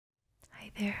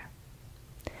there,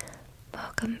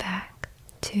 welcome back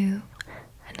to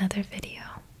another video.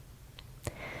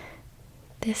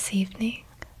 This evening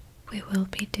we will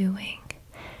be doing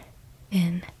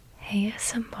an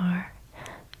ASMR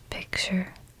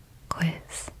picture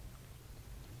quiz.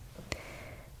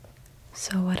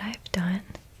 So what I've done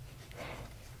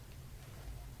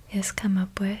is come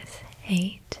up with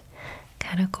 8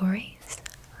 categories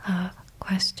of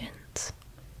questions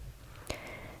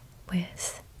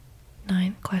with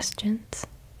 9 questions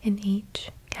in each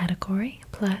category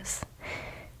plus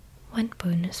 1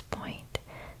 bonus point.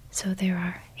 So there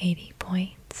are 80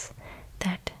 points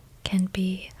that can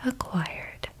be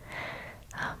acquired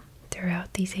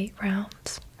throughout these 8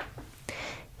 rounds.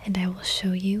 And I will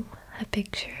show you a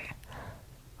picture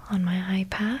on my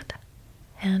iPad,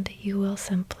 and you will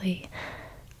simply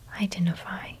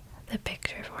identify the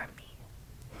picture for me.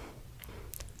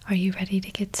 Are you ready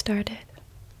to get started?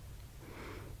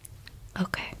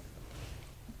 Okay.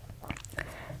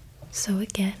 So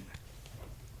again,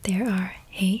 there are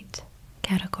 8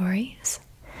 categories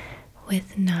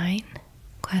with 9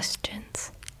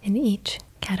 questions in each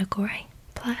category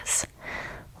plus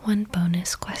 1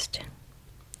 bonus question.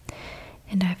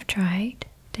 And I've tried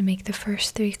to make the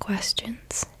first 3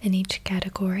 questions in each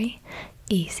category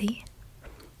easy,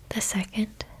 the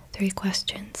second 3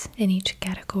 questions in each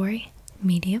category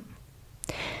medium,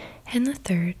 and the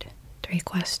third 3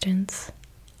 questions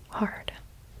hard.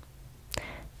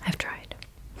 I've tried.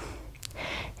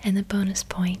 And the bonus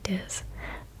point is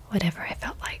whatever I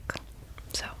felt like.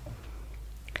 So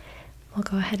we'll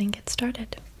go ahead and get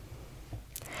started.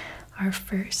 Our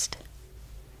first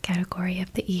category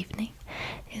of the evening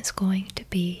is going to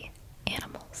be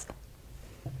animals.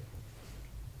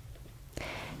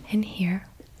 And here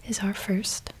is our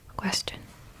first question.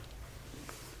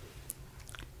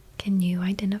 Can you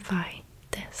identify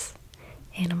this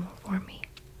animal for me?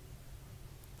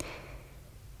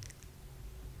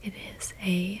 It is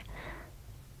a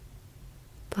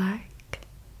black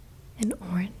and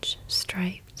orange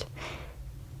striped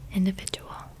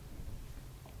individual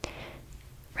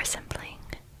resembling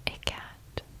a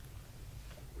cat.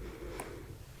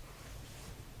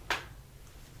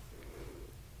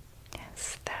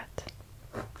 Yes, that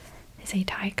is a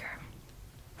tiger.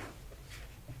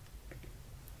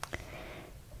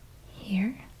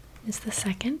 Here is the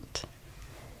second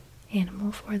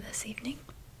animal for this evening.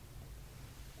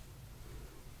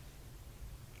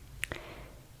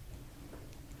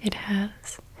 It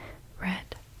has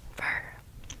red fur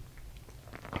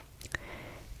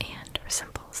and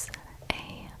resembles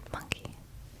a monkey,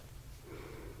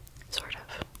 sort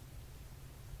of.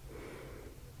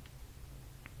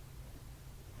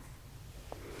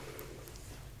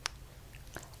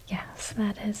 Yes,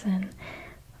 that is an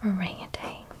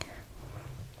orangutan.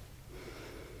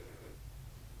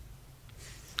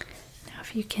 Now,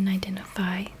 if you can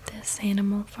identify this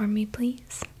animal for me,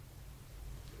 please.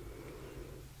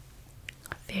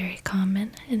 Very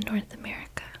common in North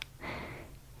America.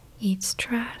 Eats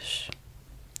trash.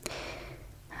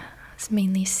 It's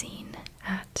mainly seen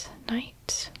at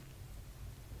night.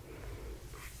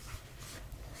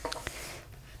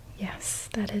 Yes,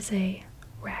 that is a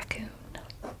raccoon.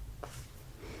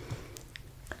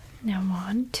 Now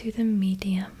on to the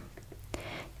medium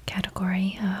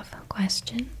category of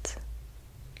questions.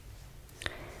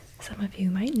 Some of you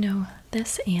might know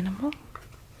this animal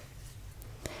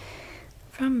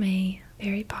from a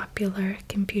very popular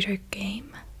computer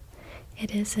game.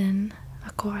 It is an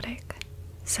aquatic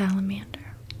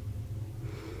salamander.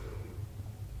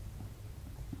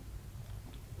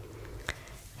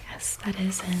 Yes, that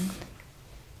is an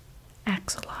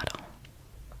axolotl.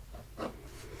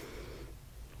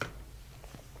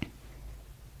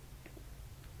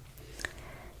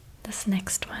 This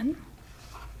next one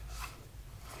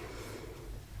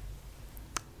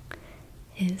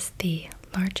is the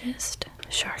largest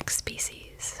shark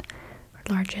species,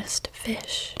 or largest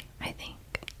fish, I think,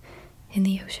 in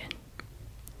the ocean,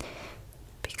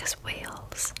 because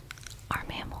whales are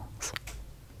mammals.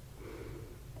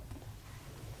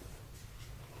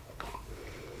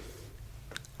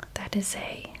 That is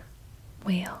a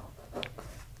whale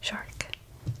shark.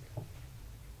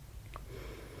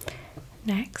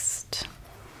 Next,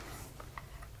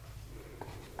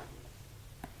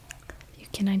 you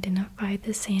can identify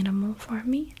this animal for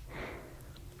me.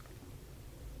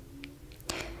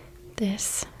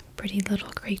 This pretty little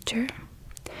creature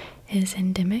is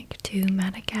endemic to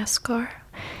Madagascar,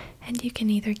 and you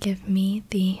can either give me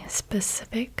the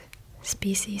specific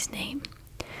species name,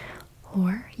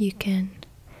 or you can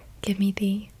give me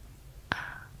the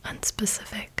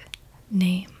unspecific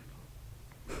name.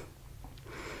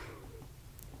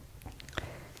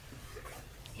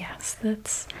 Yes,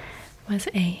 that was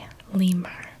a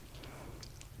lemur.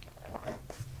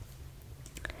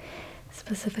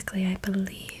 Specifically, I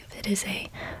believe it is a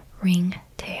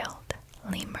ring-tailed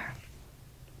lemur.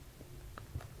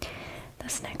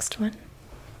 This next one,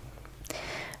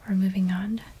 we're moving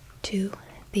on to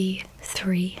the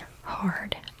 3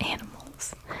 hard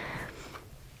animals.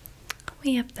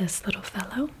 We have this little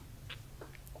fellow.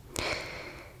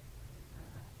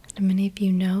 And many of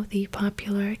you know the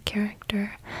popular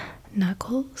character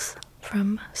Knuckles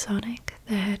from Sonic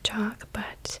the Hedgehog,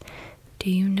 but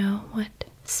do you know what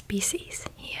species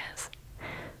he is?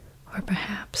 Or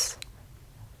perhaps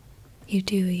you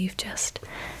do, you've just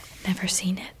never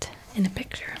seen it in a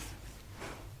picture.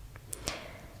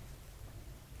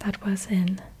 That was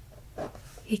in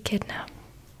Echidna.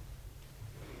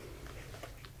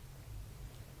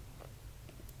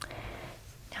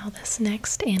 Now this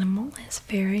next animal is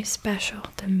very special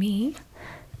to me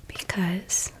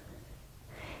because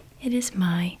it is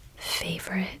my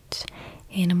favorite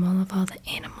animal of all the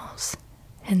animals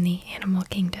in the animal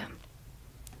kingdom.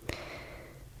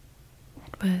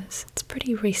 It's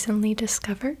pretty recently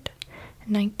discovered,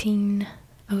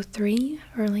 1903,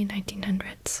 early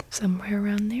 1900s, somewhere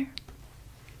around there.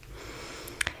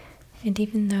 And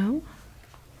even though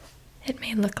it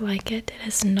may look like it, it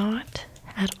is not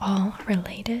at all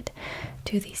related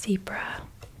to the zebra.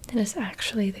 It is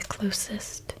actually the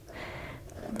closest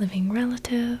living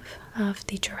relative of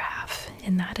the giraffe,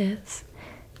 and that is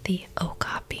the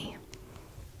okapi.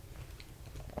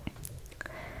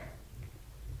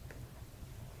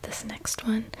 This next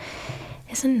one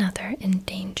is another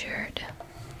endangered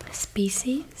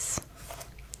species,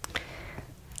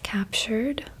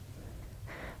 captured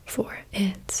for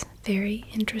its very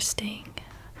interesting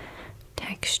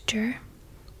texture.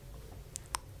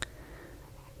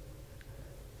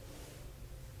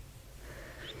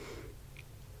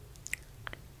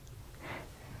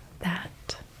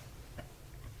 That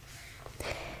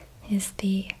is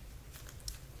the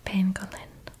pangolin.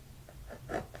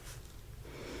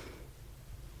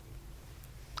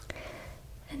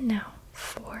 And now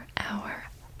for our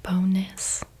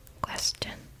bonus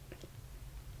question.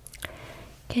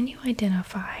 Can you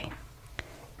identify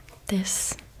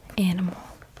this animal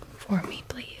for me,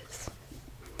 please?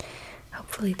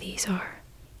 Hopefully these are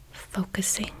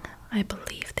focusing. I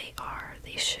believe they are.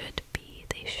 They should be.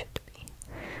 They should be.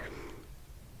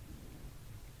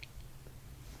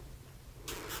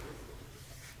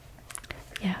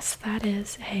 Yes, that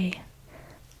is a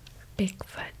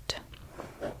Bigfoot.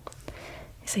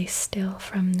 It's a still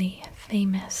from the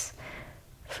famous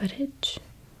footage.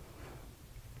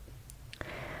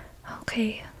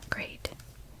 Okay, great.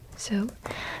 So,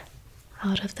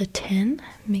 out of the 10,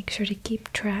 make sure to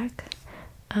keep track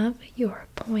of your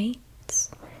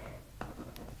points.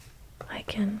 I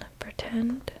can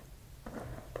pretend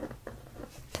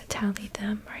to tally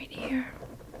them right here.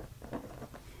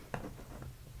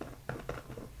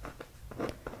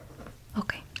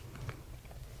 Okay.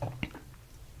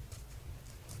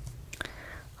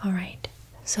 Alright,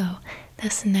 so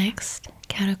this next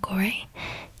category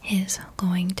is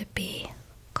going to be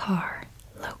car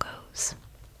logos.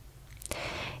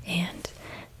 And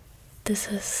this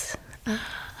is a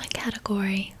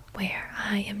category where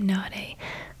I am not a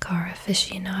car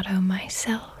aficionado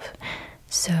myself,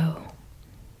 so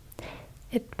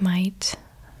it might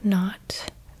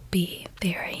not be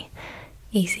very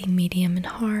easy, medium, and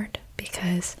hard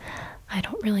because I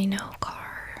don't really know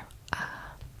car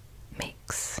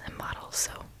makes and models,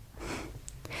 so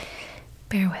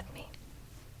bear with me.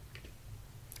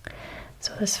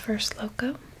 So this first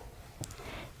logo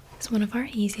is one of our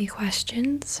easy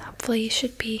questions. Hopefully it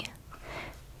should be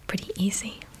pretty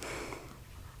easy.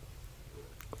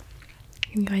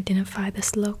 Can you identify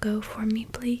this logo for me,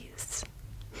 please?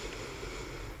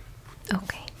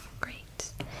 Okay,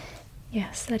 great.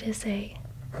 Yes, that is a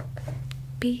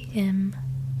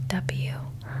BMW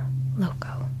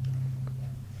logo.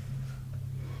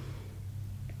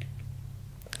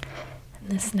 And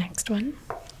this next one,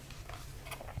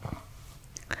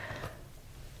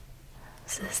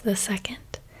 this is the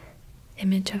second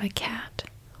image of a cat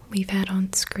we've had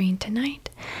on screen tonight.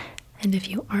 And if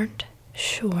you aren't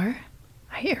sure,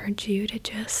 I urge you to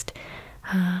just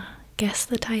guess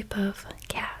the type of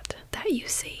cat that you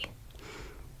see.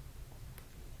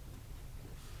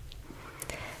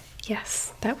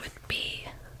 Yes, that would be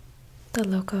the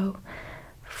logo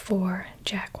for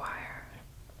Jaguar.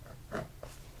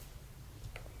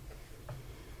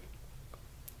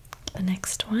 The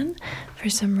next one, for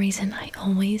some reason I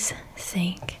always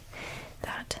think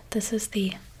that this is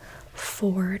the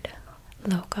Ford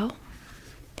logo,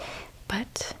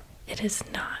 but it is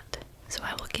not. so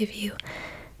I will give you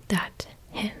that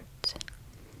hint.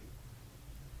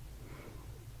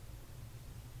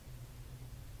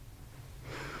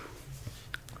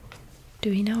 Do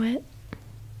we know it?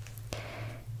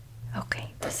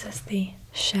 Okay, this is the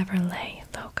Chevrolet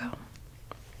logo.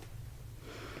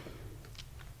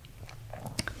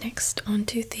 Next,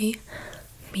 onto the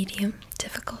medium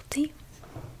difficulty.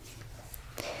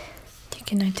 You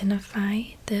can identify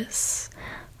this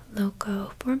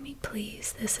logo for me,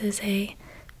 please. This is a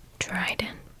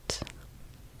trident.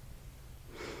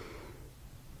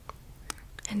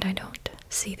 And I don't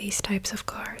see these types of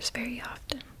cars very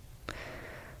often,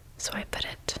 so I put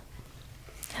it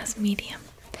as medium.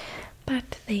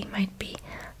 But they might be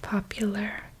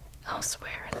popular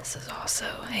elsewhere. This is also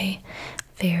a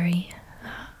very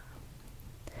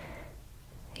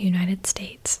United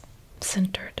States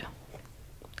centered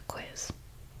quiz.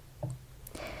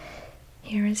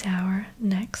 Here is our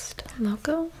next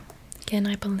logo. Again,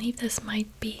 I believe this might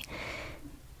be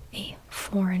a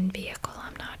foreign vehicle,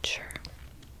 I'm not sure.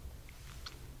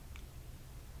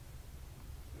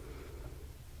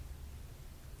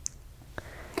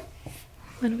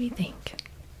 What do we think?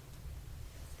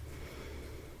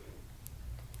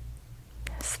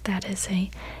 Yes, that is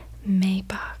a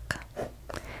Maybach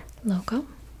logo.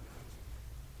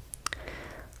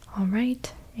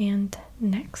 Alright, and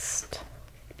next,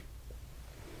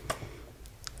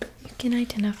 you can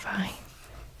identify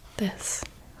this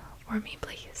for me,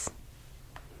 please.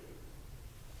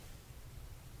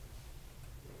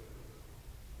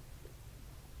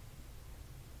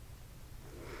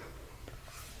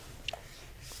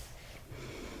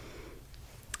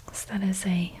 So that is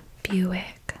a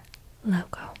Buick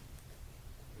logo.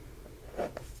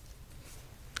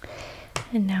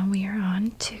 And now we are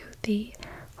on to the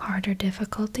harder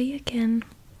difficulty. Again,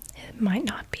 it might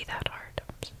not be that hard.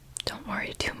 Don't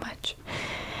worry too much.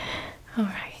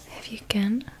 Alright, if you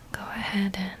can, go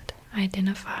ahead and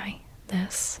identify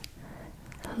this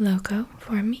logo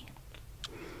for me.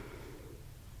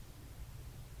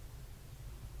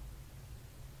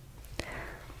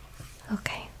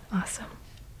 Okay, awesome.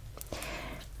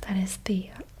 That is the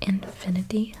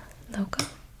Infinity logo.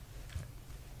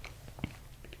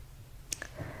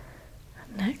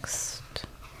 Next,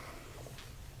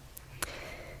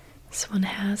 this one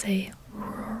has a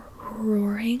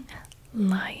roaring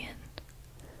lion.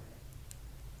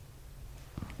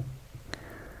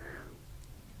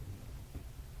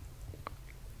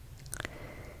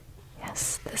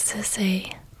 Yes, this is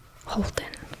a Holden,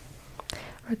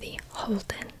 or the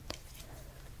Holden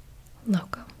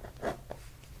logo.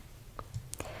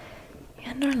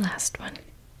 And our last one.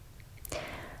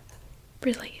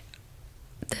 Really,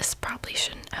 this probably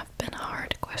shouldn't have been a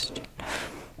hard question.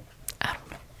 I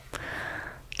don't know.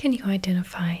 Can you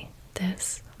identify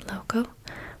this logo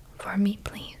for me,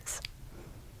 please?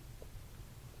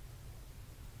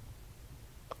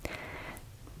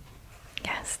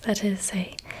 Yes, that is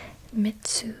a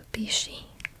Mitsubishi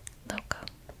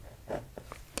logo.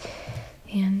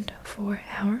 And for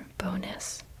our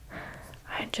bonus,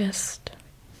 I just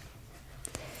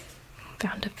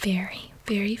found a very,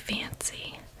 very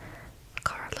fancy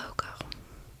car logo.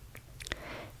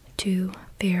 Two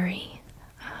very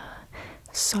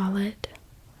solid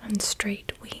and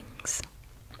straight wings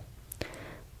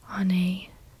on a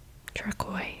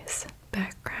turquoise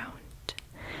background.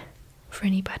 For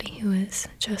anybody who is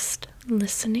just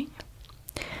listening,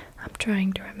 I'm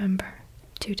trying to remember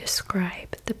to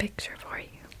describe the picture for you.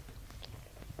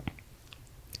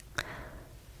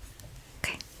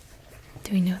 Okay,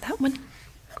 do we know that one?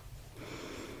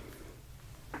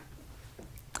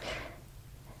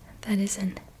 That is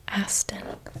an Aston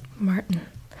Martin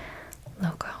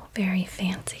logo. Very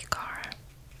fancy car.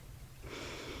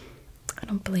 I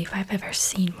don't believe I've ever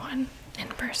seen one in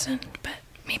person, but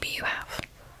maybe you have.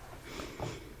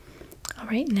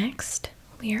 Alright, next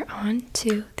we are on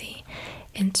to the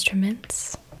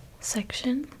instruments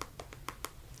section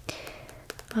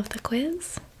of the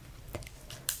quiz.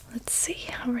 Let's see,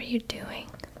 how are you doing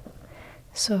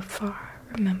so far?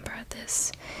 Remember,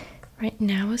 this right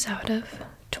now is out of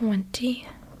 20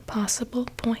 possible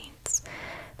points,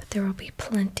 but there will be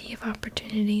plenty of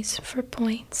opportunities for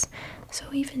points. So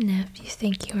even if you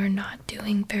think you are not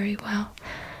doing very well,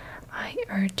 I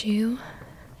urge you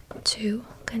to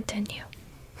continue.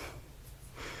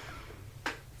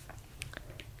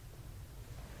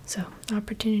 So,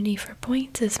 opportunity for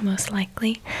points is most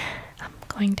likely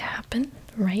going to happen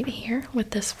right here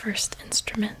with this first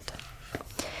instrument.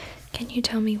 Can you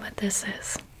tell me what this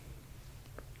is?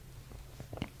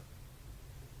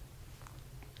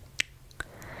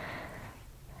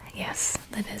 Yes,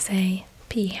 that is a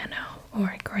piano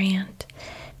or grand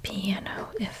piano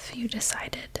if you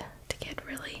decided to get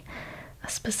really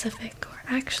specific, or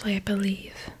actually I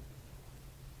believe,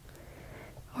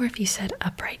 or if you said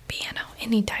upright piano,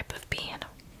 any type of piano,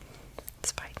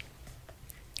 it's fine.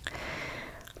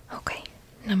 Okay,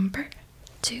 number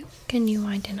 2, can you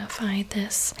identify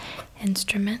this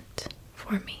instrument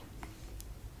for me?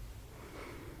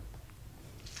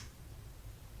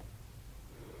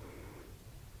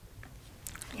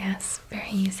 Yes, very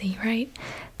easy, right?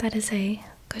 That is a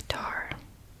guitar.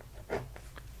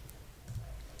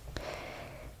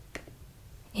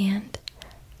 And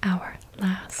our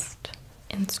last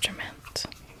instrument,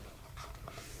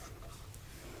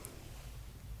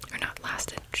 or not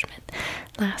last instrument,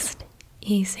 last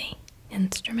easy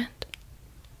instrument.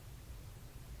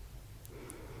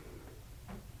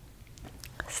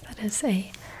 So that is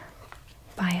a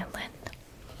violin.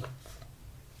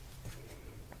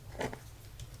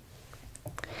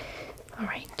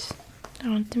 Alright,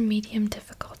 on to medium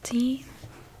difficulty.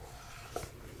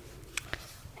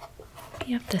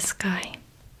 We have this guy.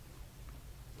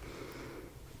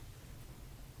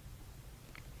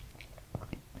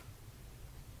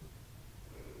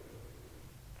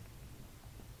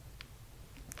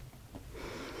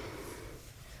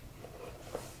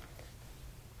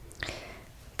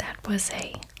 That was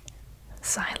a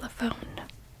xylophone.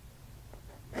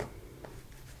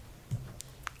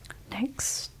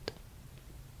 Next,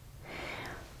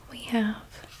 we have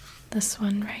this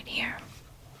one right here.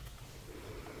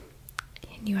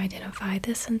 Can you identify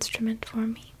this instrument for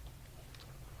me?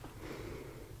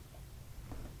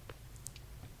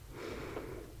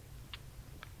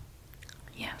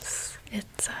 Yes,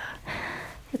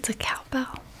 it's a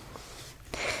cowbell,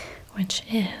 which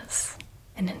is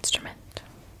an instrument.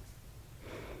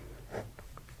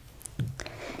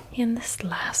 And this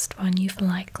last one you've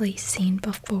likely seen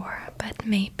before, but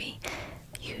maybe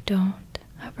you don't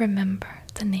remember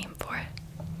the name for it.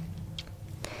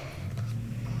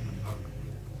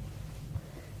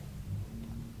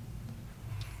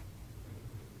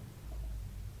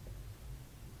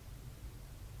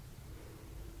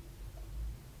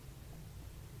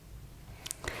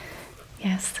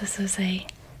 Yes, this is a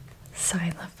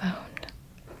xylophone.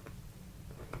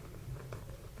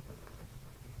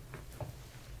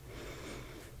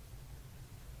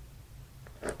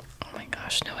 Oh my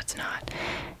gosh, no, it's not.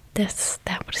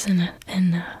 That was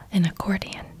an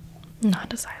accordion,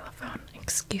 not a xylophone.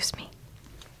 Excuse me.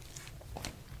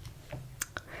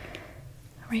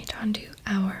 Right, on to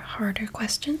our harder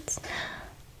questions.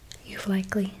 You've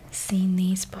likely seen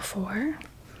these before,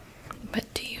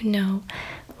 but do you know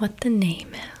what the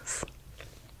name is?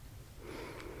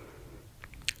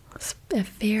 It's a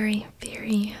very,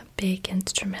 very big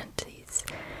instrument. These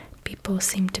people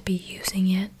seem to be using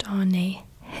it on a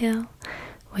hill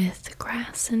with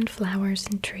grass and flowers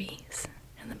and trees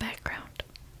in the background.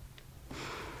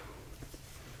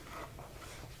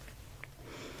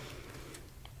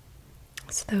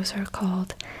 So those are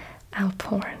called alp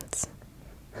horns.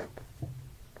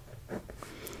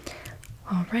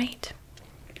 All right.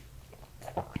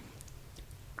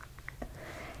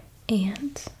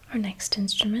 And our next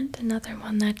instrument, another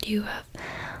one that you have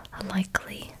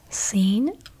likely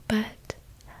seen, but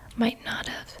might not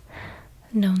have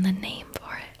known the name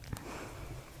for it.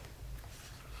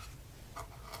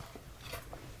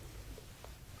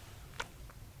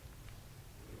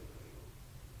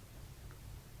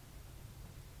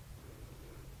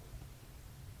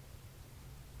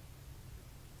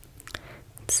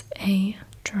 It's a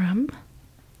drum,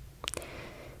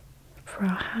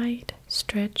 rawhide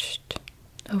stretched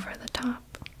over the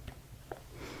top.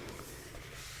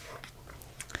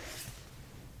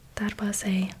 That was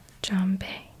a djembe.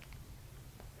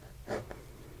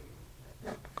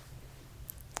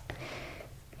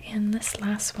 And this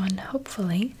last one,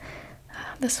 hopefully,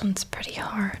 this one's pretty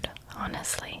hard,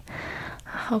 honestly.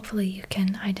 Hopefully you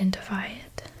can identify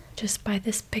it just by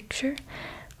this picture.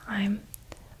 I'm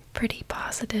pretty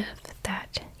positive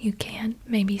that you can.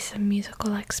 Maybe some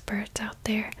musical experts out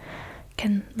there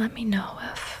can let me know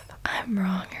if I'm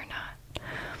wrong or not.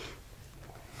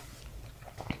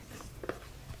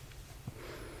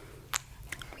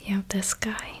 We have this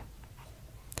guy.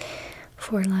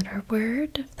 4-letter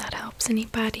word, if that helps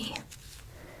anybody.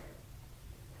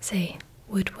 Say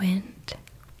woodwind,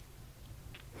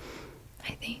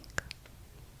 I think.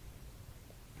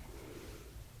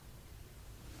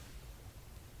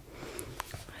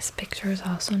 This picture is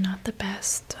also not the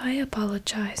best. I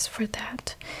apologize for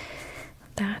that.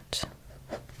 That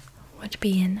would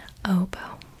be an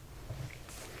oboe.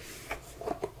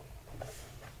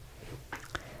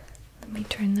 Let me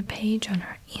turn the page on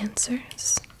our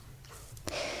answers,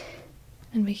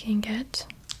 and we can get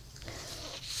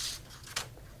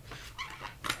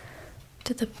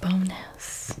to the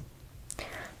bonus.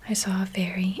 I saw a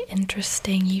very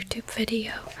interesting YouTube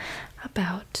video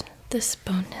about this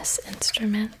bonus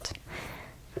instrument.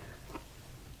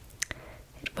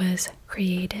 It was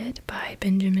created by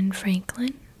Benjamin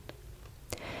Franklin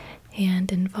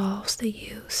and involves the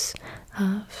use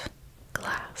of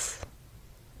glass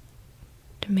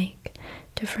to make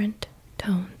different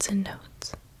tones and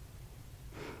notes.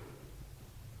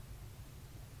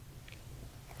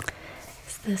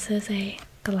 So this is a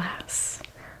glass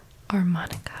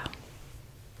harmonica.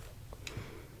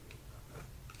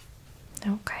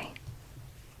 Okay.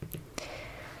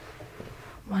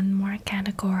 One more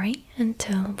category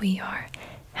until we are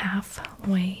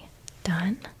halfway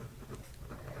done.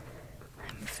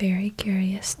 I'm very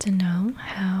curious to know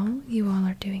how you all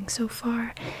are doing so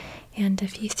far, and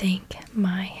if you think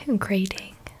my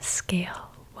grading scale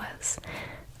was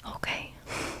okay.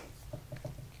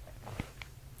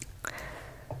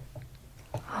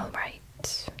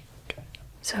 Alright,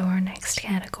 so our next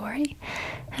category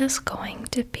is going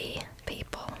to be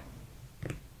people.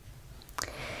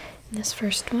 This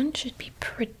first one should be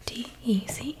pretty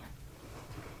easy.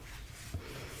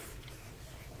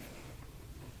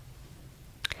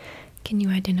 Can you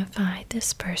identify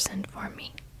this person for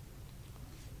me?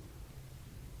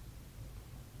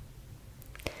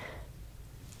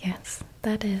 Yes,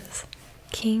 that is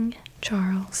King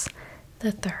Charles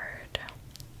III.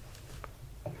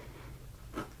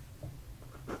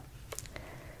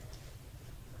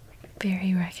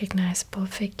 Very recognizable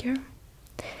figure.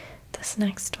 This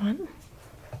next one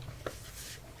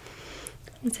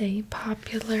is a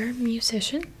popular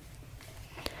musician,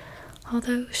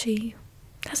 although she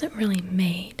hasn't really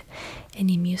made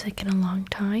any music in a long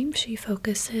time. She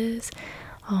focuses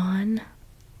on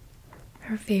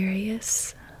her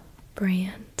various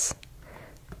brands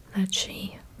that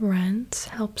she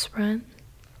helps run,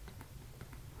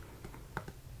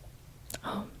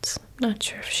 owns. Not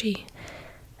sure if she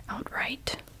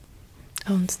outright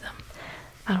owns them.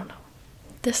 I don't know.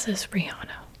 This is Rihanna.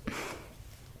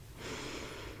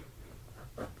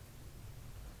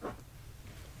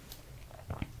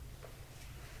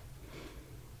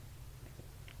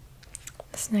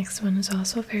 This next one is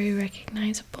also very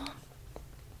recognizable.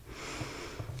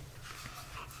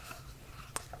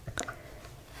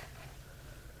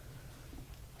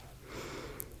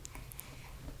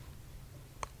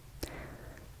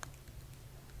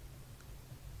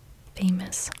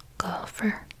 Famous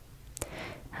golfer.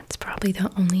 That's probably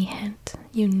the only hint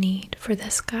you need for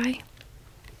this guy.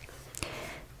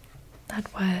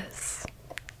 That was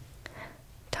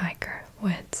Tiger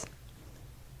Woods.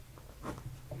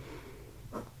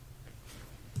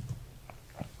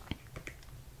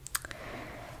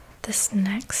 This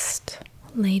next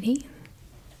lady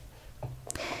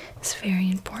is very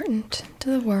important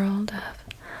to the world of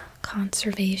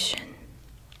conservation.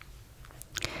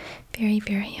 Very,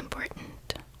 very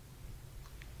important.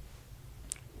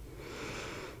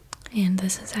 And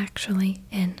this is actually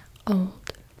an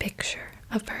old picture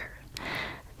of her.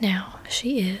 Now,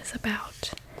 she is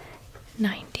about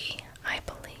 90, I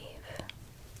believe.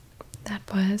 That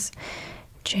was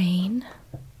Jane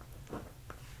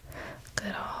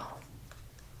Goodall.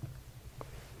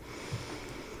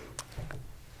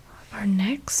 Our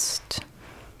next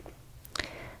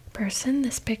person,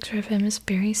 this picture of him is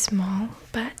very small,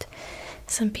 but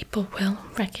some people will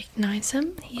recognize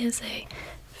him. He is a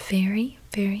very,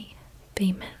 very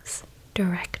famous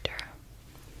director.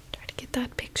 Try to get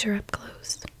that picture up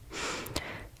close.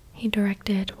 He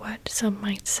directed what some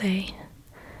might say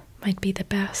might be the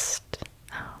best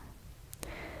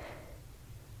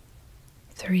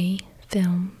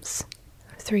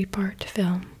three-part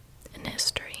film in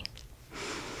history.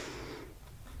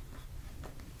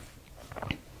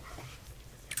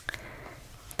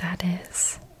 That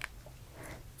is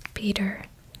Peter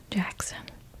Jackson,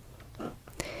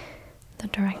 the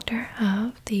director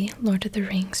of the Lord of the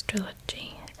Rings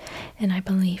trilogy, and I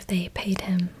believe they paid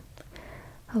him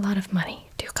a lot of money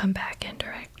to come back and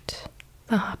direct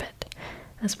The Hobbit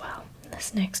as well.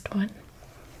 This next one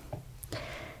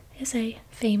is a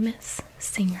famous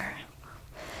singer.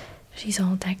 She's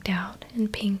all decked out in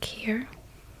pink here.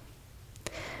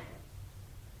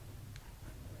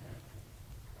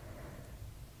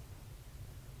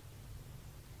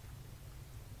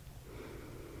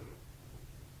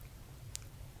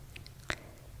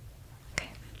 Okay.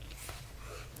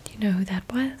 Do you know who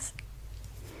that was?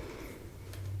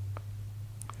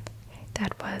 Okay,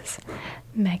 that was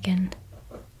Meghan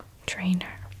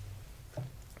Trainor.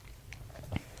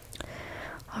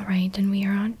 Alright, and we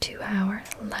are on to our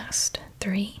last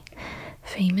 3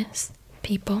 famous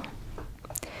people.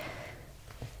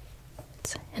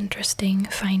 It's interesting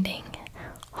finding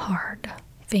hard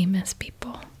famous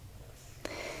people.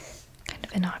 Kind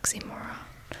of an oxymoron.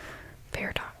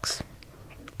 Paradox.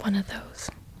 One of those.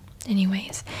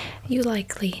 Anyways, you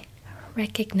likely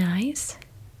recognize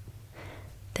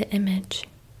the image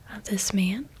of this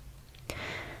man.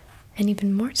 And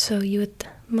even more so, you would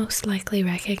most likely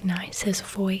recognize his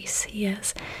voice. He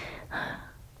has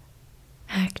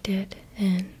acted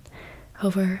in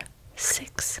over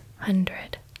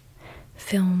 600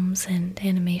 films and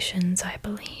animations, I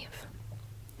believe.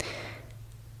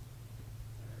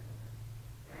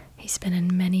 He's been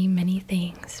in many, many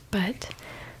things, but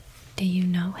do you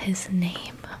know his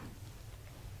name?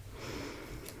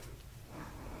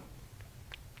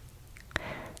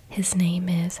 His name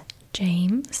is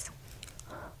James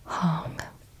Hong.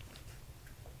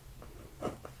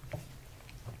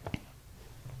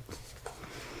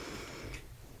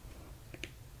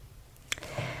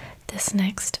 This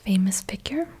next famous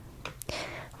figure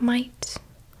might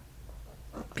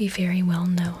be very well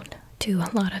known to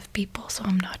a lot of people, so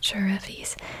I'm not sure if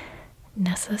he's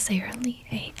necessarily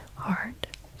a hard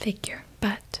figure,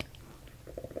 but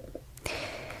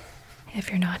if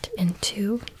you're not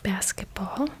into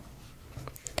basketball,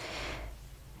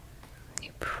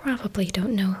 you probably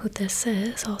don't know who this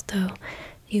is, although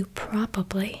you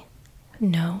probably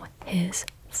know his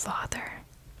father.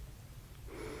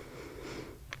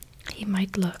 He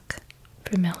might look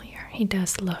familiar. He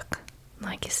does look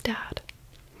like his dad.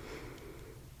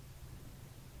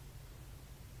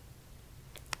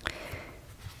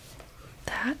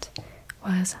 That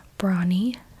was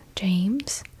Bronny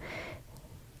James,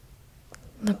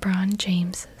 LeBron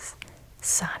James's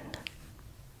son.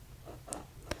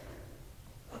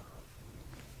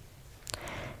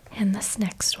 And this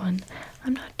next one,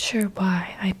 I'm not sure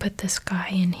why I put this guy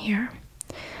in here.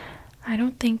 I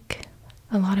don't think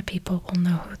a lot of people will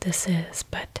know who this is,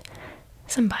 but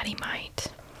somebody might.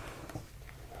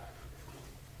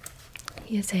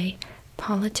 He is a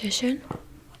politician.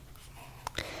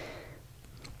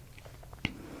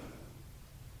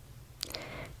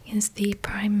 He is the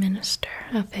prime minister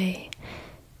of a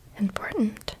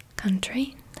important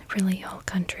country. Really, all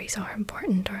countries are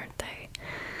important, aren't they?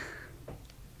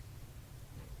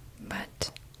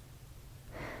 But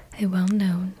a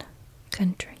well-known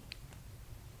country.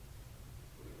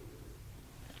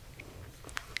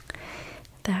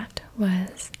 That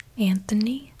was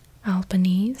Anthony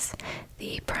Albanese,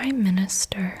 the Prime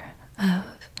Minister of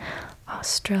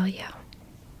Australia.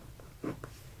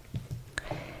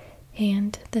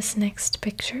 And this next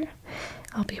picture,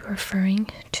 I'll be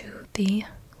referring to the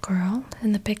girl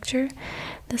in the picture.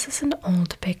 This is an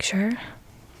old picture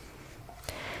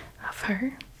of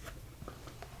her.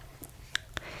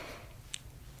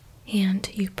 And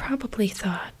you probably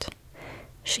thought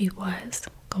she was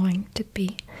going to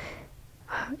be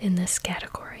in this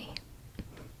category.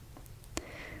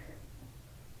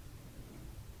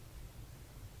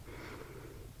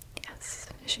 Yes,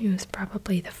 she was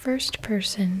probably the first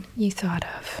person you thought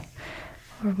of,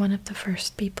 or one of the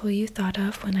first people you thought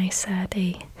of when I said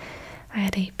I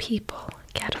had a people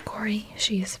category.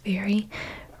 She is very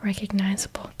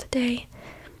recognizable today,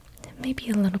 maybe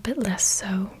a little bit less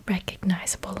so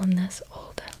recognizable in this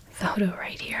old photo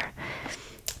right here.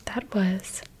 That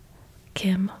was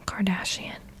Kim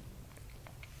Kardashian,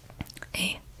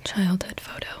 a childhood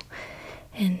photo,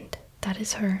 and that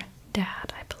is her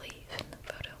dad, I believe, in the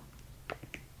photo.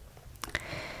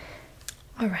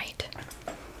 Alright,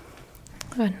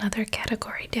 another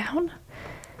category down.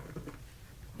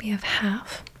 We have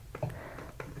half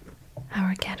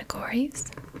our categories.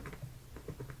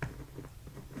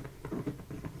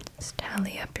 Let's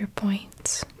tally up your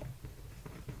points.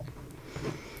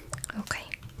 Okay.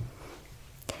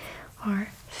 Our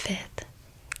fifth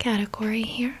category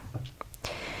here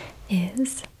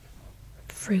is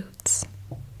fruits.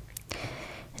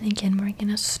 And again, we're going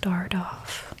to start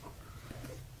off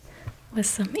with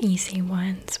some easy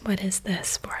ones. What is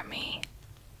this for me?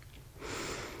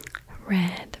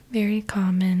 Red, very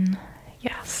common.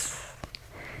 Yes.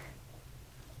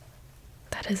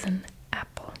 That is an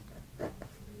apple. All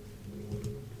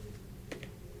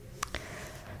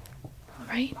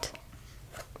right.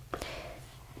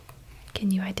 Can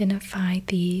you identify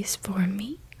these for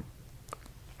me?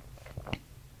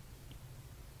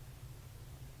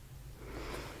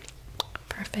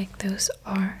 Perfect. Those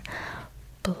are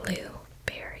blueberries.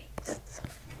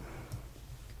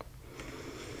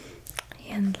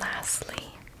 And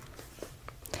lastly,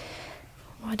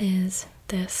 what is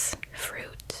this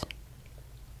fruit?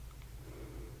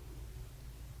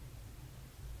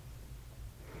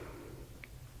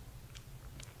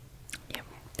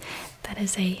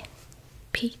 is a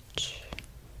peach.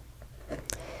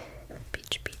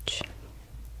 Peach, peach.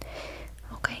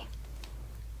 Okay.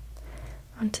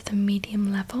 Onto the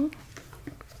medium level.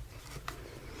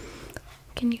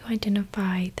 Can you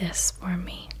identify this for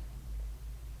me?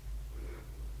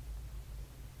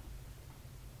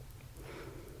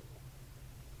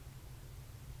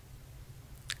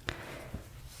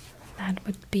 That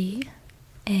would be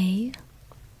a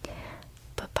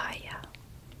papaya.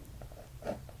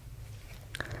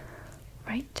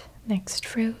 Right, next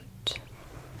fruit.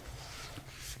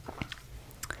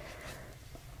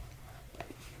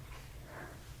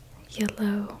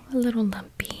 Yellow, a little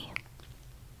lumpy.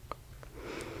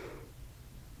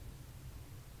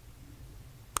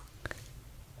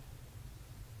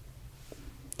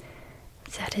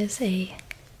 That is a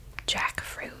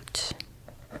jackfruit.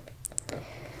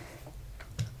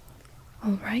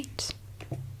 All right.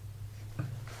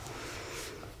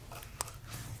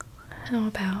 How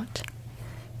about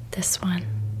this one?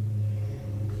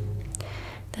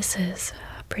 This is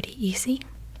pretty easy.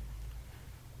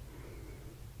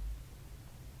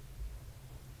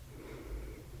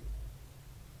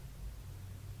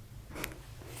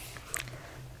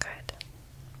 Good.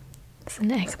 It's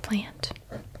an eggplant.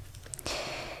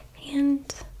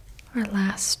 And our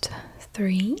last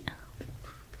three.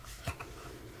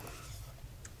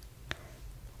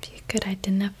 If you could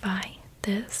identify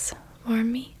this for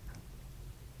me.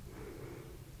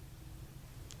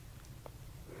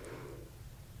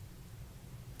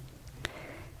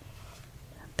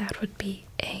 That would be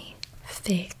a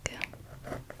fig.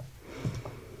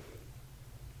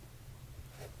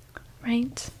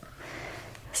 Right?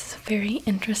 This is a very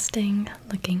interesting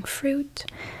looking fruit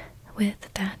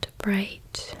with that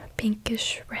bright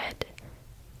pinkish red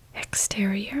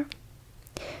exterior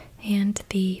and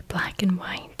the black and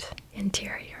white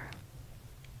interior.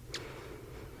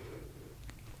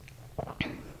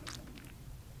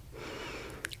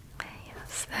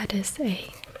 Yes, that is a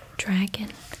dragon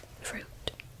fruit.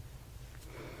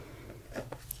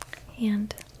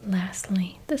 And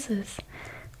lastly, this is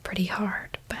pretty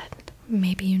hard, but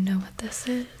maybe you know what this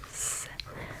is.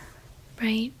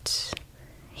 Right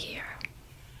here.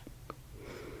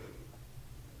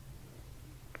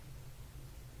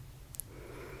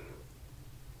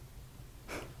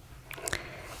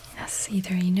 Yes,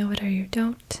 either you know it or you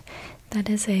don't. That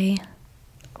is a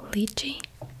lychee.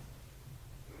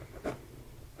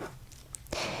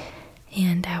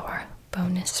 And our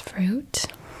bonus fruit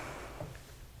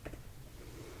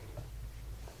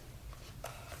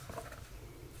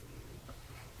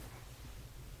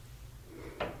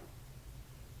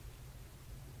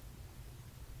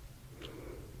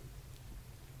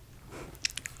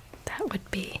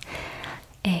would be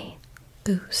a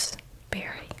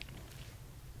gooseberry.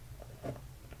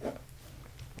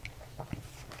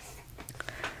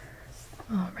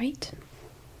 All right.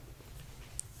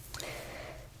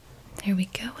 There we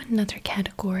go, another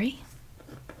category.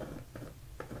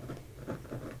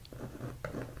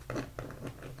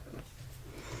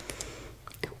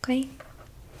 Okay.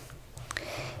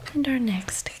 And our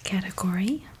next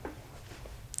category.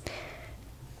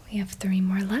 We have 3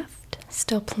 more left.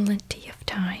 Still plenty of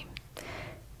time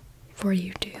for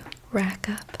you to rack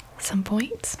up some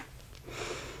points.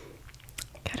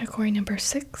 Category number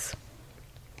 6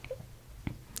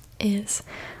 is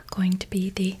going to be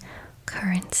the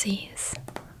currencies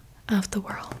of the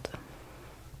world.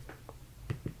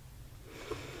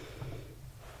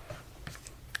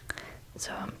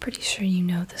 So I'm pretty sure you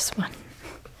know this one.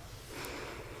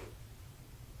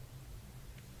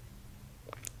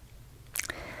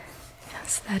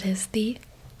 Yes, that is the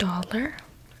dollar.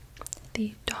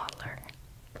 The dollar.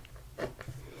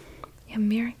 The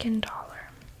American dollar.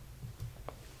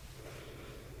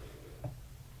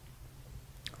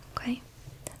 Okay,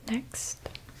 next.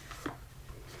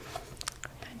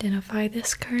 Identify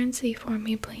this currency for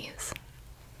me, please.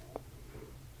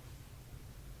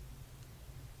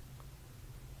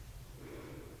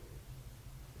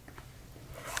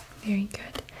 Very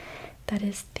good. That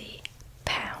is the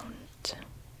pound.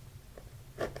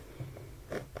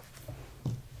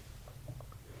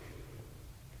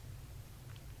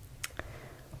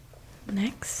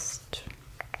 Next,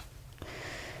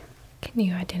 can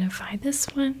you identify this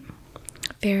one?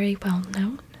 Very well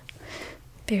known.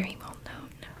 Very well known.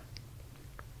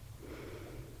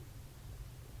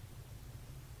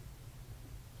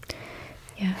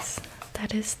 Yes,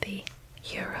 that is the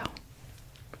euro.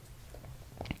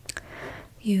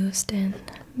 Used in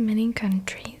many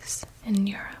countries in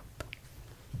Europe.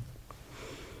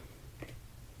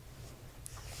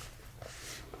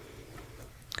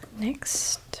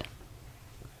 Next,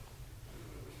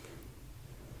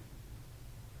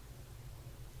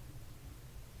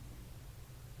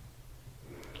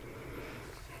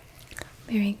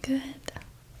 Very good.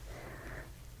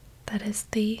 That is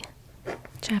the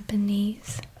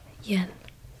Japanese yen.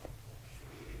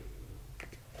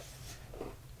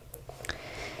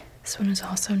 This one is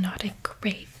also not a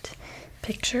great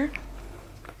picture,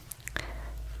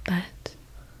 but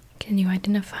can you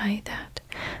identify that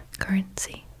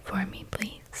currency for me,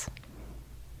 please?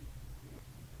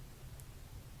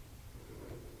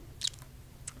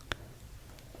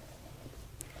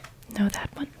 No, that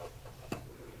one.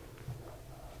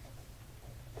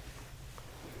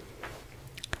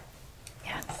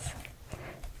 Yes,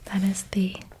 that is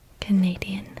the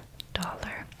Canadian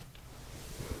dollar.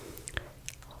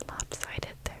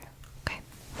 Lopsided there. Okay.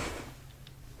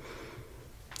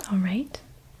 All right.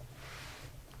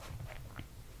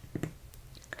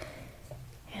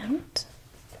 And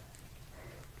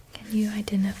can you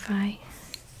identify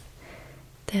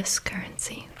this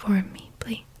currency for me,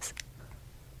 please?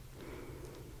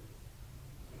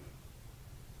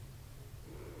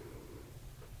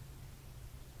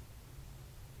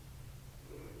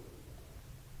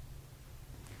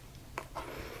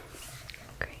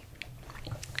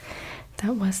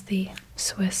 That was the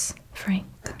Swiss franc.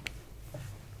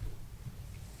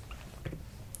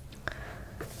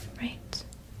 Right.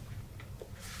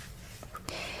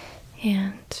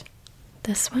 And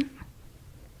this one.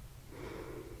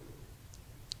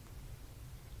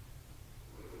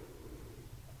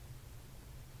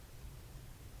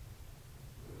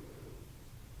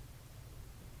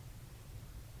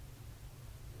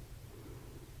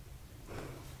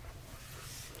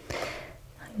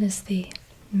 That is the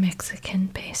Mexican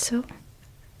peso.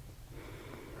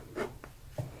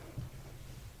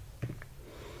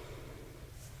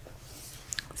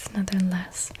 It's another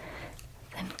less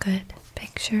than good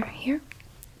picture here,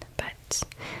 but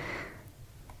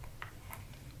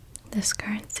this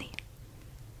currency.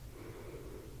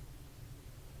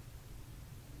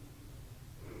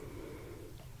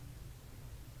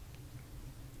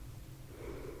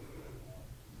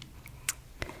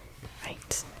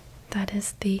 Right, that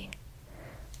is the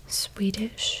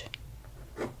Swedish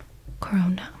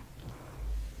krona,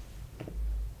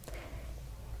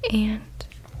 and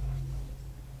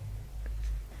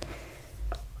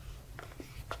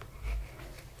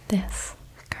this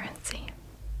currency.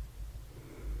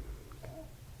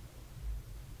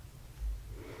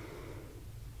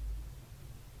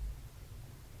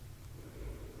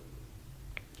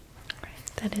 Right,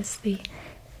 that is the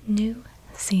New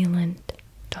Zealand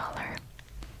dollar.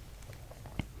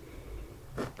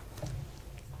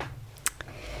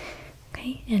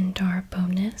 And our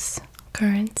bonus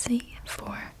currency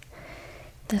for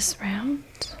this round.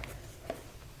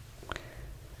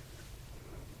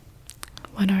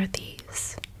 What are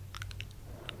these?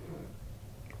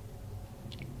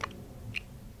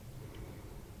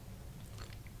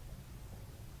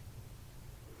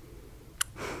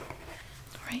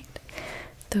 Right,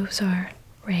 those are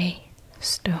ray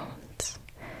stones.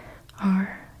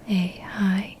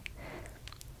 R-A-I-S-T-O-N-E.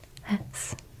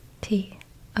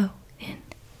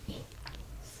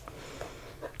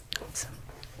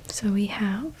 So we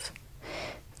have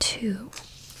two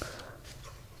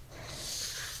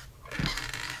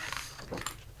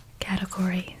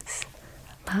categories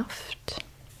left,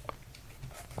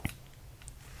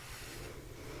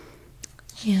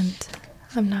 and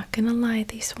I'm not gonna lie,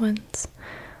 these ones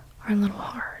are a little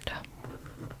hard,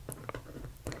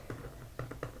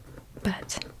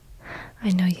 but I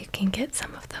know you can get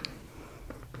some of them.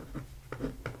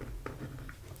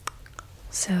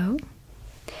 So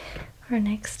our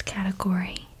next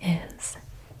category is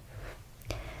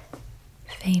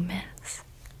famous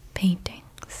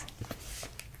paintings.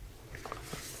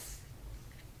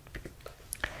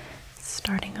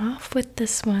 Starting off with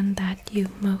this one that you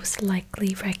most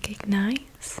likely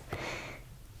recognize.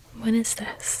 What is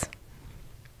this?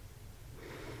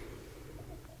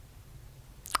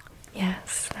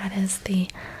 Yes, that is the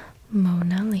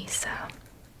Mona Lisa.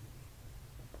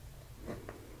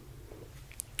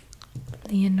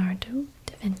 Leonardo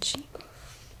da Vinci.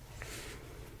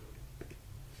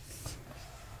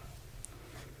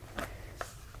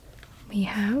 We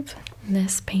have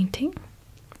this painting,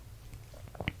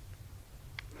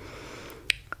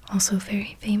 also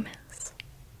very famous.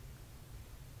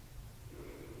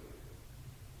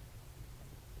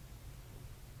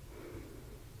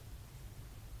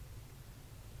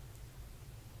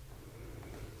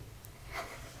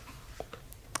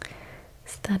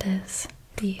 So that is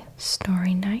the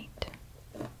Starry Night.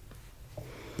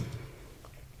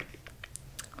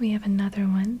 We have another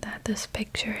one that this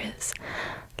picture is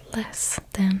less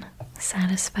than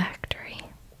satisfactory,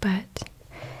 but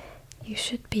you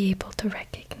should be able to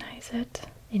recognize it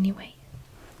anyway.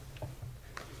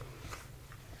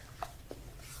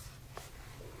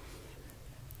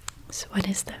 So what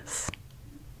is this?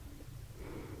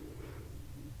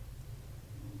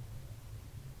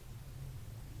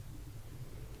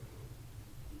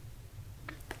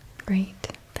 Great.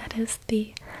 That is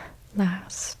the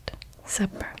Last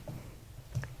Supper.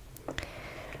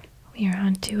 We are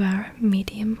on to our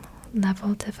medium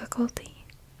level difficulty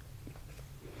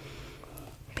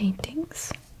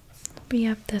paintings. We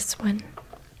have this one,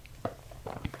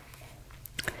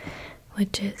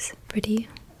 which is pretty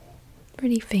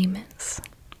famous.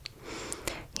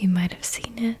 You might have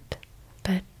seen it,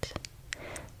 but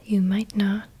you might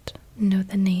not know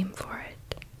the name for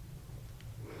it.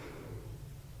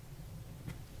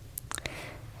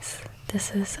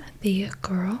 This is the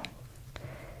girl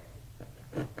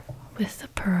with the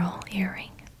pearl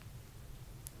earring.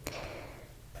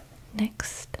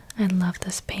 Next, I love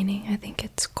this painting. I think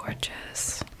it's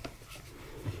gorgeous.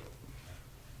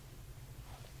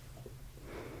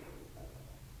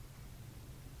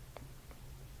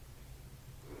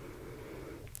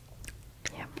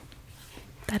 Yep.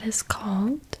 That is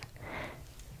called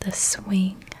The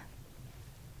Swing.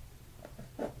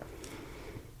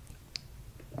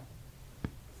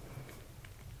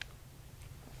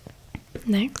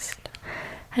 Next,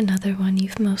 another one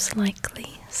you've most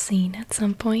likely seen at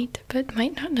some point, but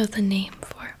might not know the name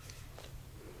for.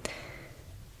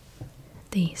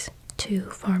 These two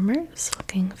farmers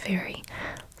looking very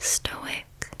stoic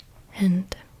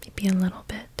and maybe a little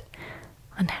bit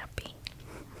unhappy.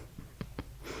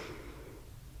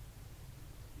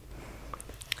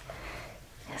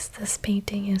 Yes, this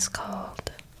painting is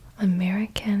called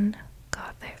American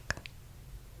Gothic.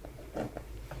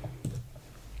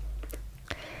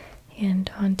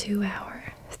 And on to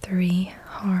our 3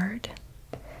 hard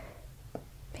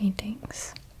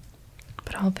paintings,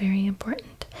 but all very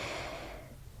important.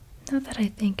 Now that I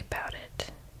think about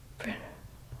it, for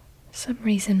some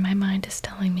reason my mind is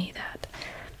telling me that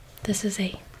this is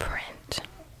a print,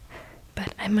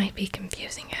 but I might be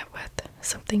confusing it with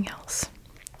something else.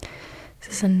 This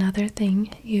is another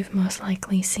thing you've most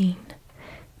likely seen,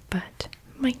 but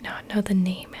might not know the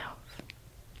name of.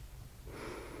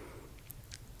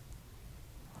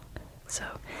 So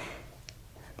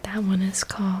that one is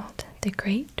called The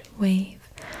Great Wave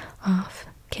off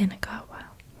Kanagawa.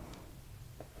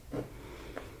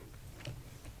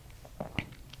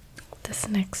 This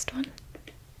next one,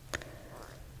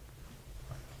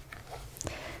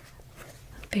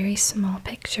 a very small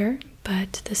picture,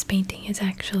 but this painting is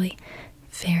actually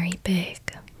very big.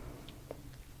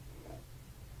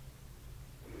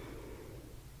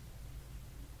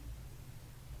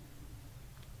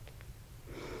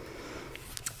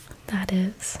 That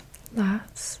is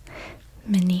Las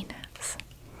Meninas.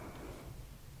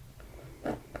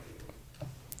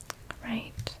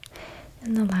 Right.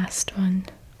 And the last one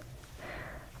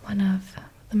of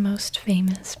the most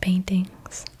famous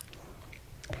paintings.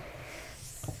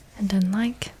 And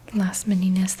unlike Las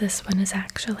Meninas, this one is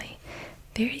actually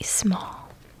very small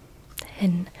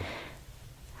in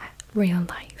real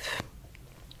life.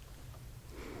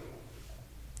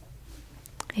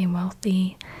 A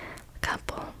wealthy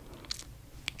couple.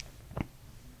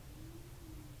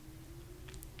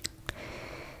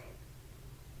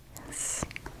 Yes.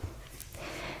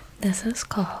 This is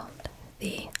called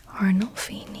the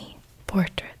Arnolfini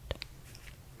portrait.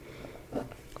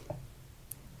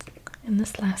 And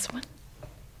this last one,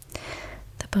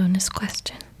 the bonus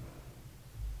question.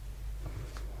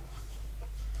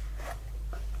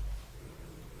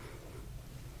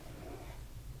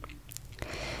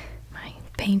 My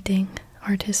painting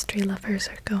art history lovers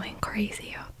are going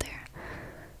crazy out there.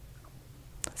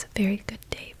 It's a very good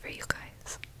day for you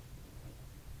guys.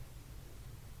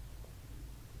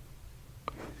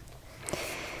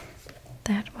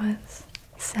 That was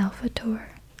Salvator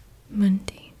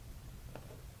Mundi.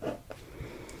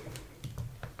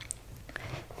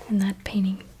 And that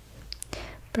painting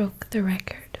broke the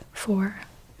record for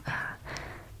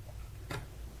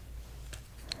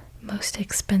most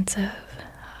expensive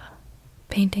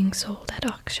painting sold at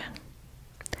auction.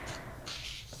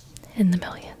 In the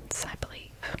millions, I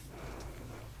believe.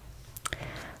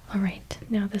 Alright,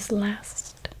 now this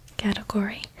last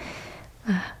category,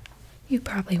 you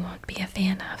probably won't be a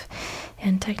fan of.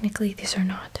 And technically these are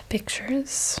not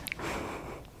pictures,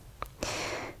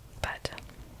 but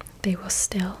they will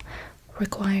still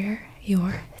require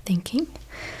your thinking.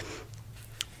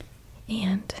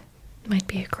 And might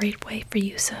be a great way for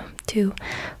you to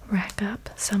rack up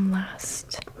some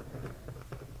last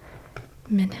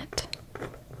minute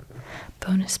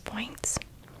bonus points.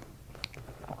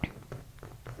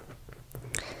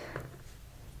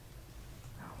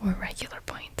 Or regular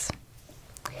points.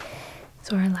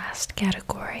 So our last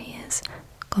category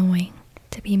going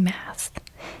to be math.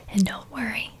 And don't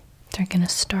worry, they're going to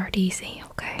start easy,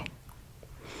 okay?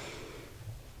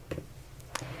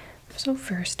 So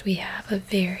first we have a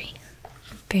very,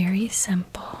 very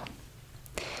simple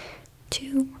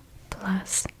 2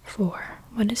 plus 4.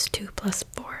 What is 2 plus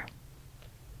 4?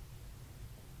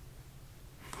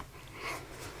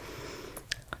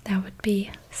 That would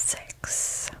be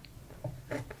 6.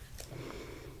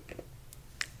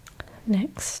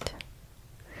 Next,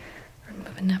 we're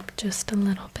moving up just a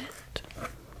little bit.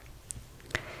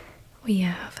 We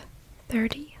have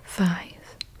 35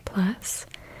 plus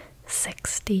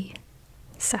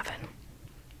 67.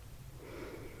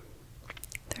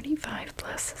 35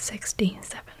 plus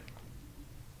 67.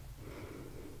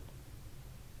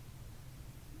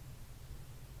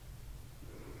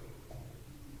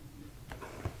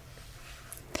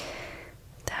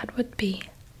 That would be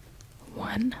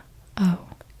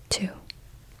 102.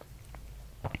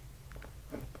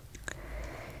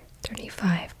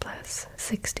 35 plus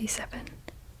 67.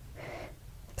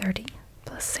 30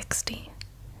 plus 60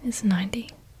 is 90.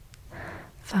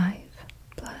 5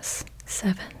 plus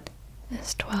 7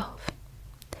 is 12.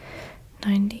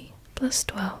 90 plus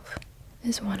 12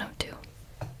 is 102.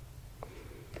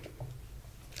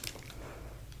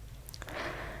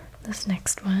 This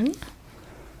next one,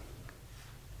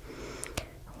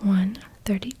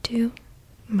 132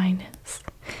 minus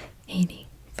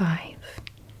 85.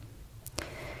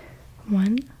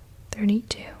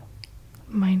 132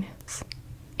 minus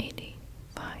 85.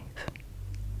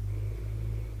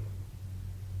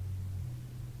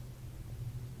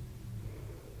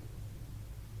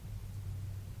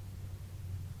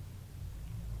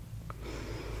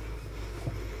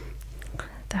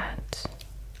 That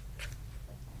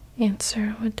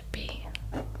answer would be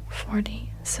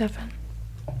 47.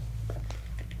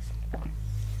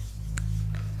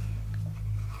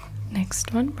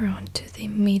 Next one, we're on to the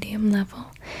medium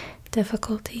level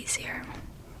difficulties here.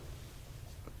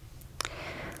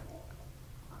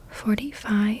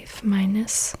 45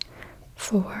 minus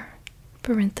 4,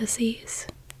 parentheses,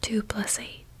 2 plus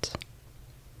 8.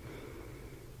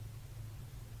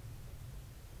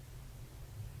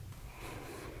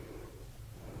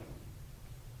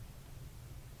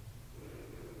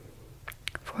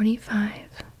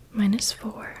 45 minus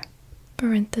 4,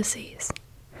 parentheses,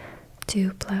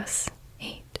 2 plus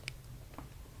 8.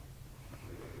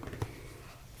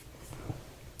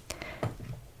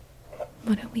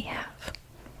 What do we have?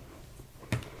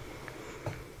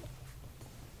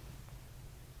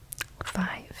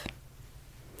 5.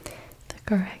 The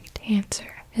correct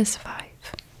answer is 5.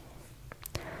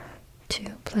 2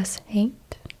 plus 8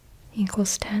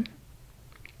 equals 10.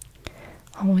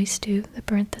 Always do the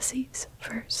parentheses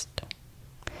first.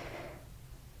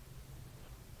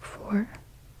 4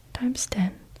 times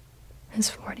 10 is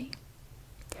 40.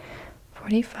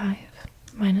 45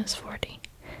 minus 40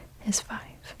 is 5.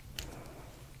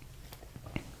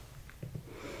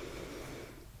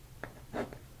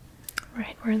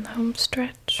 Right, we're in the home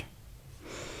stretch.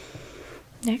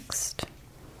 Next,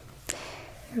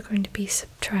 you're going to be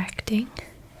subtracting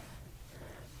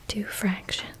 2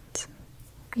 fractions.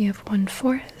 You have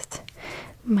 1/4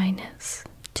 minus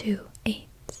 2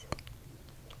 eighths.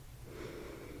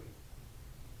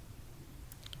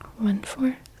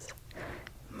 1/4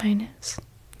 minus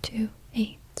 2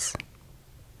 eighths.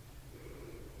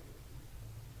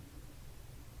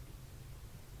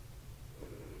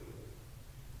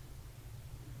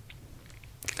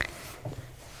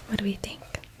 What do we think?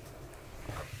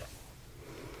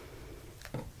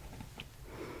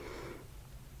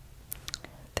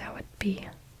 That would be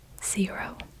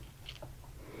 0.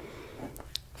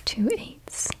 2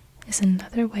 eighths is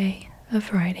another way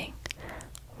of writing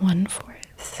 1/4.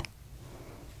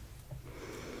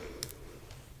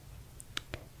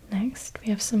 Next, we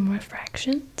have some more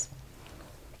fractions.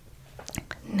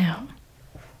 Now,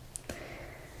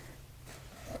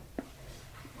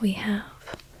 we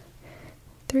have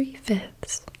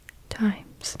 3/5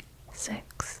 times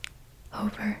 6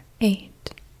 over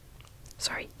 8.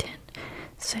 Sorry, 10.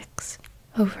 6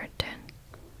 over 10.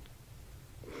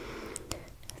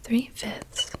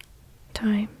 3/5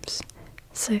 times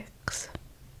 6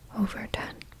 over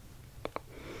 10.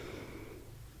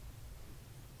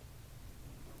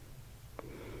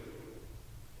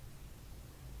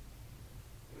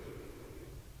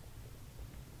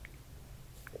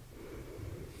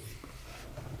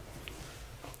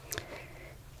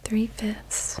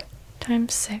 Three-fifths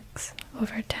times 6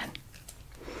 over 10.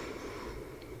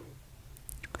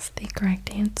 So the correct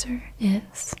answer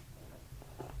is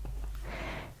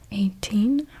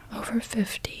 18 over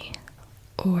 50,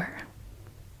 or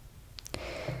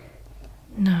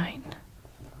 9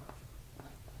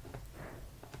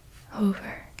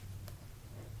 over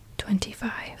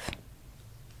 25.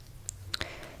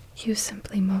 You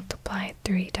simply multiply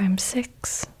 3 times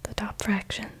 6, the top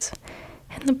fractions,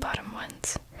 and the bottom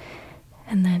ones,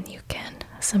 and then you can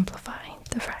simplify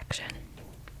the fraction.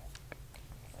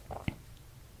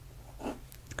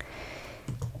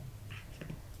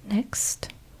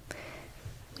 Next,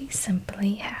 we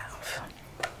simply have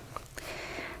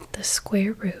the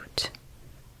square root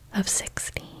of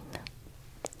 16.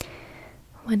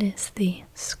 What is the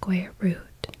square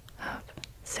root of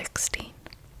 16?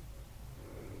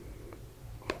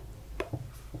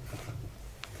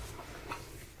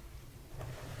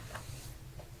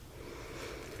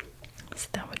 So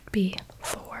that would be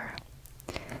 4,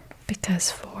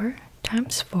 because 4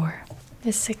 times 4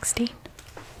 is 16.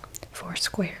 4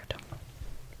 squared.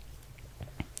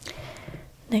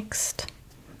 Next,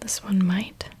 this one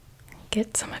might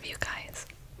get some of you guys.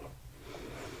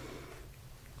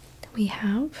 We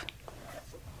have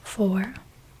 4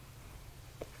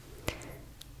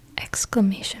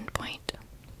 exclamation point.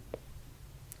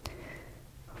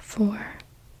 4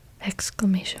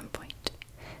 exclamation point.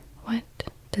 What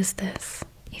does this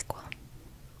equal?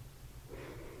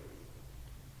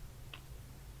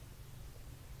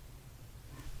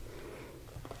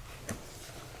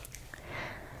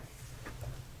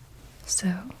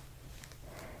 So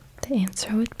the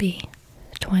answer would be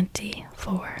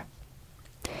 24.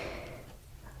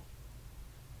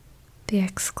 The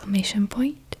exclamation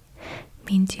point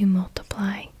means you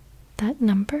multiply that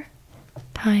number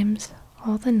times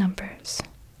all the numbers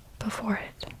before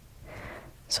it.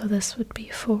 So this would be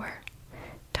 4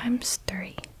 times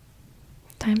 3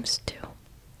 times 2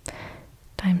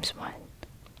 times 1.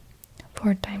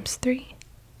 4 times 3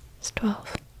 is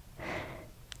 12.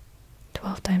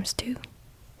 12 times 2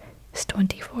 is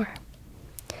 24.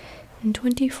 And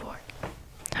 24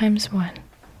 times 1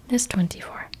 is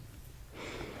 24.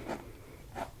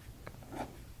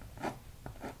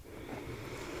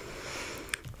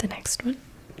 The next one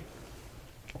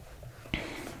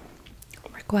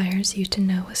requires you to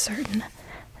know a certain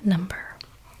number.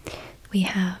 We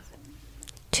have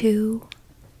 2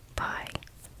 pi.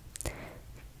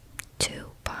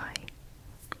 2 pi.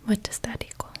 What does that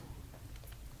equal?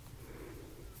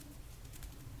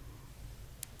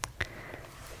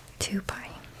 Pi.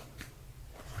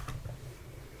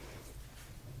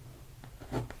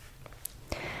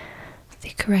 The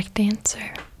correct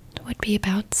answer would be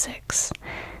about 6,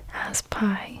 as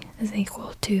pi is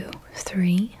equal to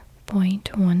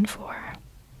 3.14.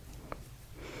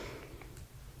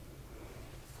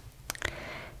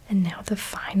 And now the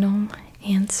final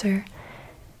answer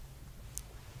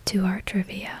to our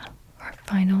trivia, our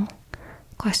final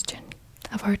question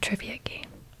of our trivia game.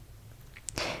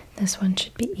 This one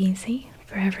should be easy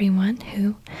for everyone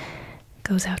who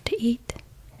goes out to eat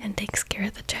and takes care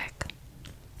of the check.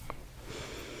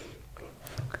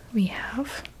 We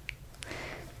have,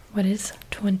 what is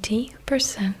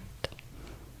 20%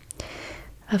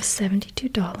 of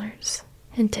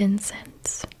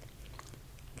 $72.10?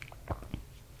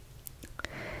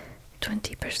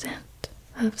 20%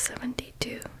 of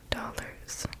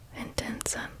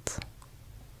 $72.10.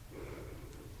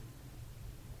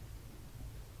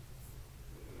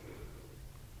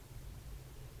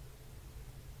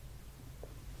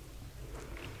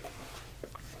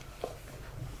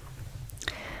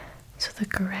 So the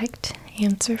correct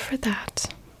answer for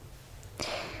that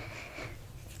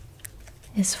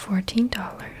is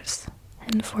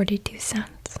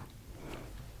 $14.42.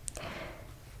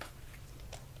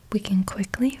 We can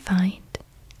quickly find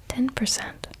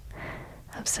 10%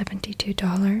 of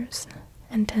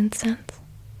 $72.10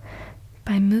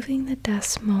 by moving the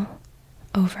decimal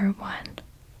over 1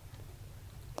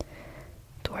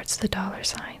 towards the dollar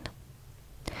sign.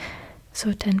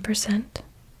 So 10%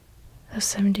 of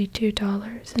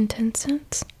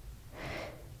 $72.10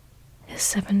 is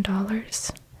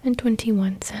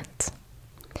 $7.21.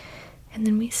 And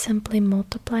then we simply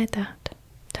multiply that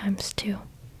times 2,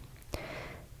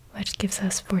 which gives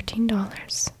us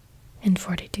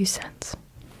 $14.42.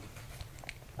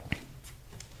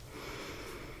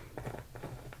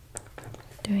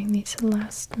 Doing these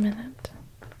last minute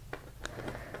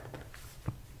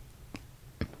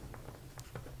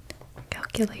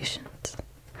calculations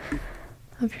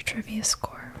of your trivia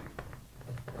score.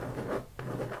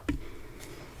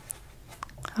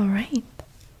 Alright,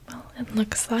 well, it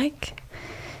looks like,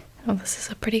 well, this is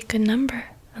a pretty good number,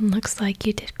 and looks like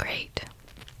you did great.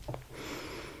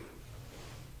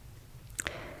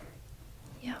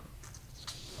 Yep.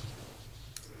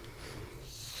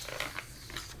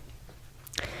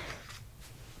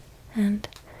 and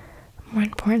more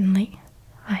importantly,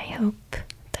 I hope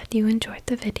that you enjoyed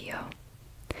the video.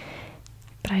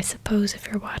 But I suppose if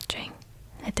you're watching,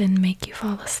 it didn't make you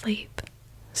fall asleep,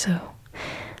 so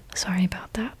sorry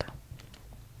about that.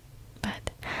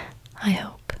 But I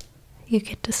hope you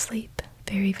get to sleep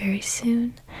very, very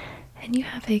soon, and you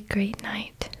have a great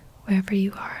night wherever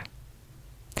you are.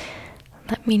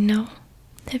 Let me know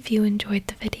if you enjoyed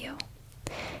the video,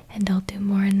 and I'll do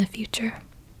more in the future.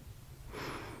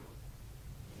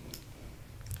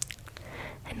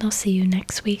 And I'll see you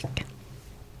next week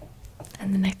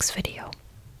in the next video.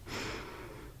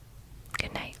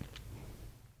 Good night.